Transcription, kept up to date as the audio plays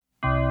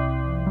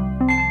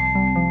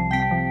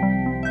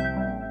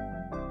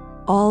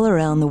All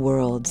around the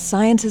world,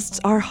 scientists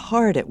are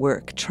hard at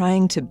work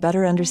trying to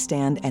better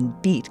understand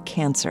and beat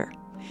cancer.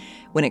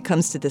 When it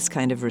comes to this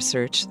kind of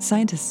research,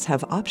 scientists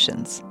have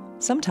options.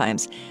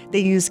 Sometimes they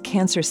use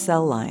cancer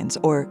cell lines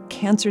or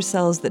cancer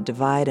cells that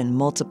divide and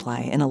multiply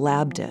in a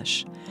lab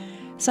dish.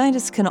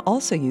 Scientists can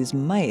also use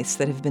mice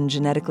that have been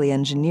genetically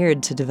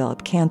engineered to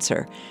develop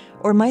cancer,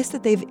 or mice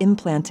that they've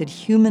implanted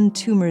human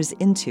tumors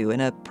into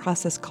in a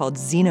process called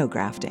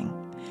xenografting.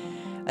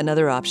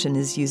 Another option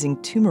is using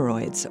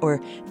tumoroids, or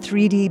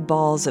 3D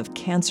balls of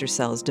cancer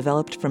cells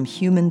developed from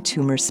human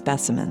tumor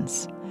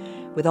specimens.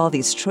 With all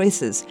these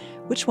choices,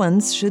 which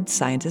ones should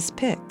scientists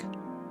pick?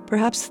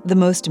 Perhaps the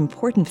most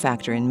important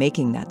factor in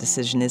making that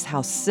decision is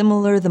how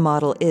similar the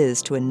model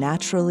is to a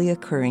naturally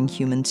occurring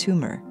human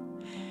tumor.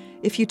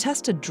 If you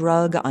test a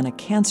drug on a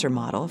cancer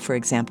model, for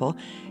example,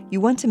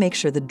 you want to make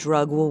sure the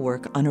drug will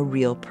work on a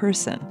real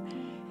person.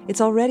 It's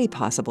already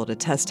possible to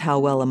test how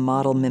well a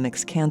model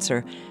mimics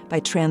cancer by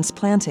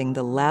transplanting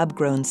the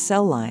lab-grown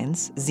cell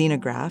lines,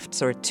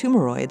 xenografts, or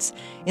tumoroids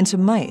into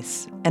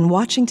mice and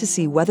watching to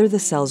see whether the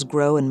cells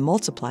grow and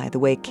multiply the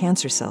way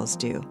cancer cells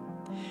do.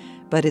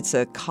 But it's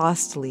a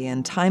costly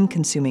and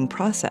time-consuming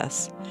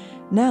process.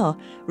 Now,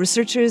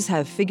 researchers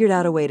have figured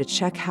out a way to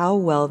check how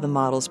well the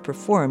models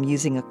perform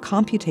using a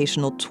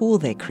computational tool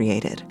they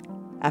created.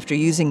 After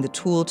using the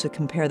tool to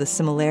compare the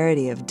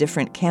similarity of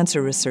different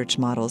cancer research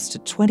models to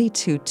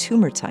 22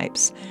 tumor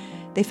types,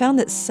 they found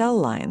that cell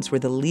lines were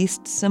the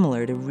least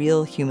similar to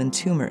real human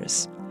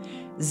tumors.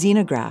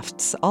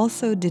 Xenografts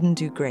also didn't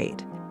do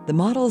great. The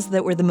models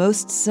that were the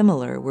most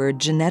similar were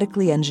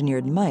genetically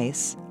engineered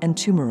mice and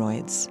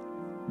tumoroids.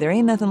 There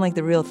ain't nothing like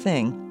the real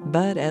thing,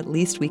 but at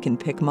least we can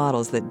pick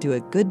models that do a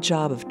good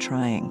job of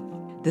trying.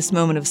 This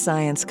moment of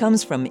science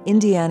comes from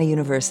Indiana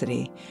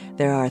University.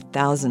 There are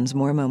thousands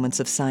more moments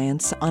of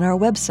science on our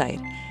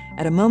website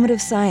at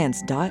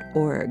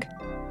amomentofscience.org.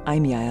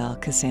 I'm Yael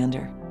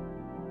Ksander.